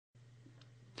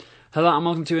Hello and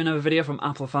welcome to another video from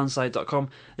AppleFansite.com.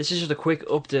 This is just a quick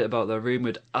update about the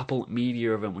rumoured Apple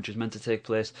Media event which is meant to take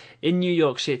place in New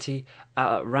York City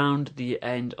at around the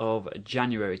end of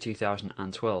January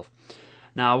 2012.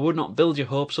 Now, I would not build your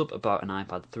hopes up about an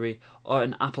iPad 3 or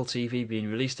an Apple TV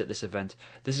being released at this event.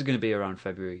 This is going to be around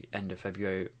February, end of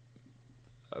February,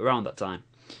 around that time.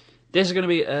 This is going to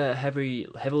be a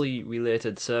heavily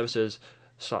related services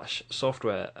 /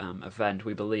 software event,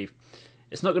 we believe.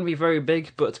 It's not going to be very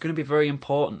big, but it's going to be very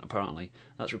important, apparently.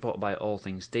 That's reported by All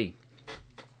Things D.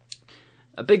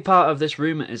 A big part of this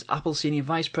rumour is Apple Senior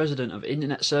Vice President of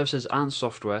Internet Services and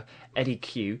Software, Eddy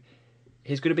Cue.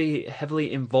 He's going to be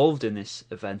heavily involved in this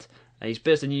event. He's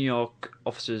based in New York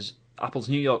offices, Apple's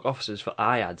New York offices for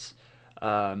iAds.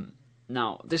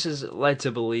 Now, this has led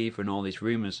to believe in all these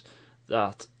rumours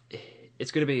that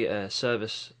it's going to be a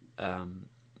service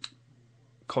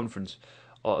conference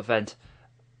or event,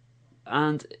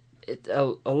 and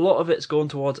a lot of it's going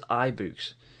towards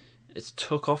iBooks. It's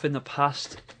took off in the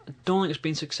past. I don't think it's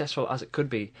been successful as it could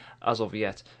be as of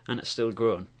yet, and it's still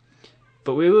growing.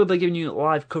 But we will be giving you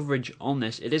live coverage on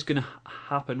this. It is going to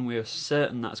happen. We're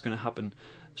certain that's going to happen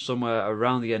somewhere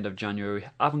around the end of January.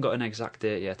 I haven't got an exact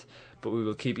date yet, but we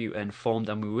will keep you informed,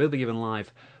 and we will be giving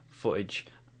live footage,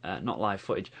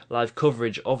 live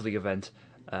coverage of the event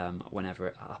whenever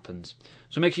it happens.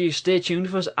 So make sure you stay tuned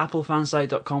for us at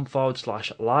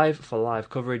applefansite.com/live for live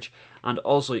coverage, and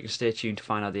also you can stay tuned to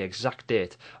find out the exact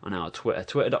date on our Twitter,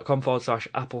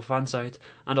 twitter.com/applefansite,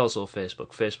 and also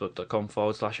Facebook,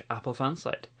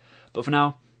 facebook.com/applefansite. But for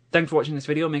now, thanks for watching this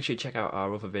video. Make sure you check out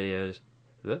our other videos,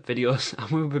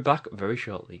 and we'll be back very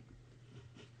shortly.